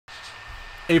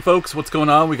Hey folks, what's going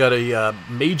on? We got a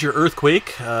major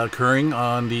earthquake occurring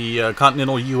on the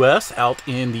continental U.S. out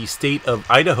in the state of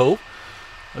Idaho.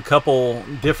 A couple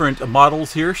different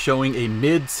models here showing a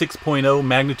mid 6.0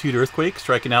 magnitude earthquake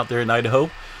striking out there in Idaho.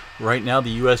 Right now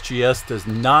the USGS does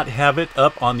not have it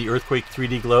up on the earthquake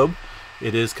 3D globe.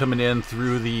 It is coming in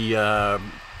through the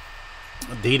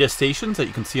data stations that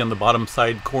you can see on the bottom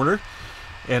side corner,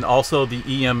 and also the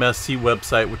EMSC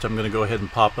website, which I'm going to go ahead and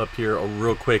pop up here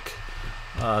real quick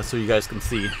so you guys can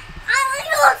see.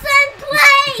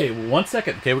 Okay, 1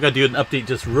 second. Okay, we got to do an update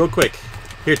just real quick.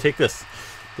 Here, take this.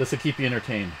 This will keep you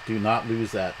entertained. Do not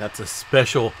lose that. That's a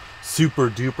special super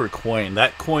duper coin.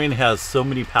 That coin has so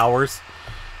many powers,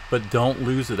 but don't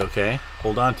lose it, okay?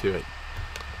 Hold on to it.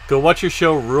 Go watch your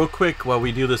show real quick while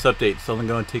we do this update. It's only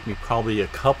going to take me probably a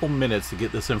couple minutes to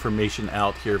get this information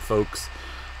out here, folks.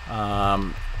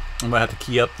 I'm going to have to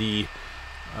key up the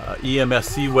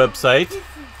EMSC website.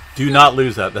 Do not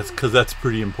lose that. That's because that's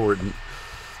pretty important.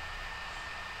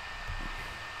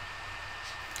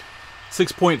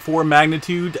 6.4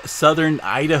 magnitude, southern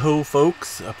Idaho,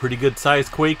 folks. A pretty good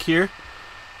sized quake here.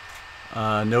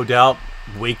 No doubt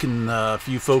waking a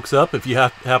few folks up if you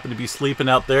happen to be sleeping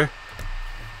out there.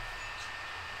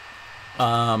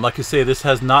 Like I say, this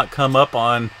has not come up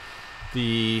on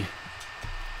the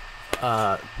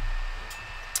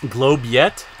globe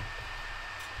yet.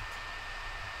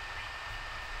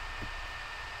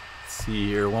 Let's see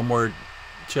here, one more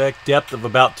check. Depth of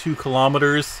about 2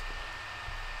 kilometers.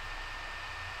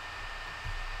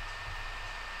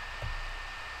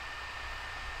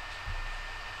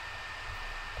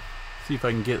 See if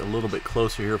I can get a little bit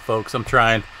closer here, folks. I'm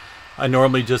trying. I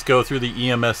normally just go through the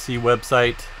EMSC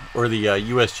website or the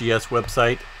USGS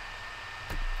website.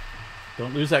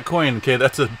 Don't lose that coin, okay?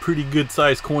 That's a pretty good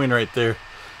sized coin right there.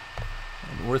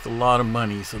 Worth a lot of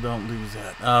money, so don't lose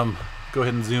that. Go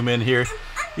ahead and zoom in here.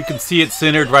 You can see it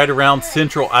centered right around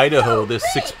central Idaho, this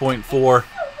 6.4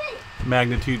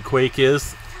 magnitude quake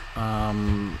is.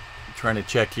 Trying to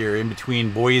check here in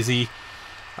between Boise,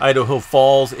 Idaho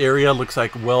Falls area. Looks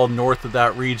like well north of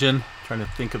that region. Trying to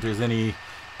think if there's any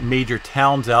major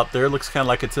towns out there. Looks kind of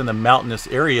like it's in the mountainous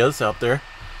areas out there.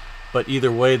 But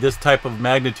either way, this type of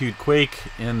magnitude quake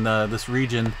in this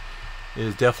region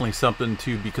is definitely something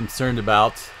to be concerned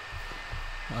about.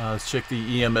 Let's check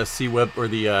the EMSC web or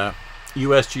the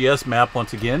USGS map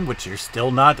once again, which you're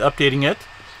still not updating it.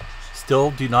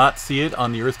 Still do not see it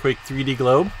on the earthquake 3D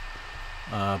globe.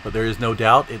 But there is no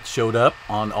doubt it showed up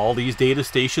on all these data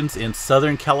stations in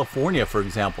Southern California, for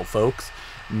example, folks.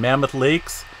 Mammoth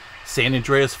Lakes, San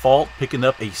Andreas Fault picking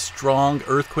up a strong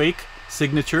earthquake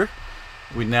signature.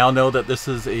 We now know that this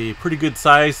is a pretty good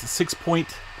size, 6.4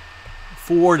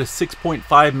 to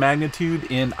 6.5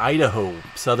 magnitude in Idaho,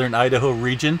 southern Idaho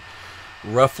region,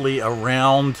 roughly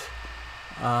around,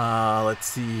 let's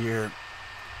see here,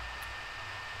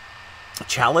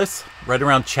 Chalice, right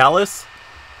around Chalice,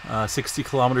 60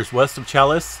 kilometers west of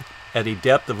Chalice, at a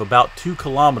depth of about 2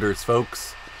 kilometers,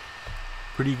 folks.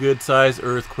 Pretty good size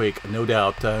earthquake, no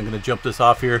doubt. I'm going to jump this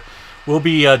off here. We'll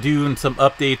be doing some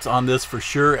updates on this for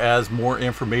sure as more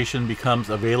information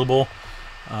becomes available.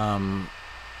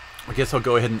 I guess I'll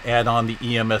go ahead and add on the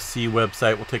EMSC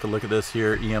website. We'll take a look at this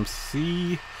here,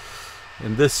 EMC.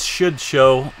 And this should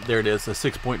show, there it is, a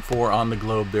 6.4 on the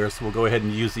globe there. So we'll go ahead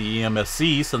and use the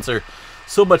EMSC since they're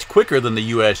so much quicker than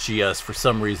the USGS for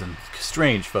some reason.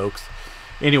 Strange, folks.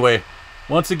 Anyway,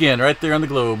 once again, right there on the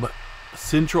globe,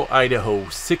 central Idaho,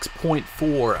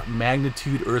 6.4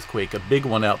 magnitude earthquake, a big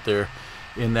one out there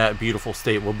in that beautiful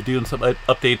state. We'll be doing some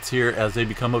updates here as they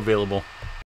become available.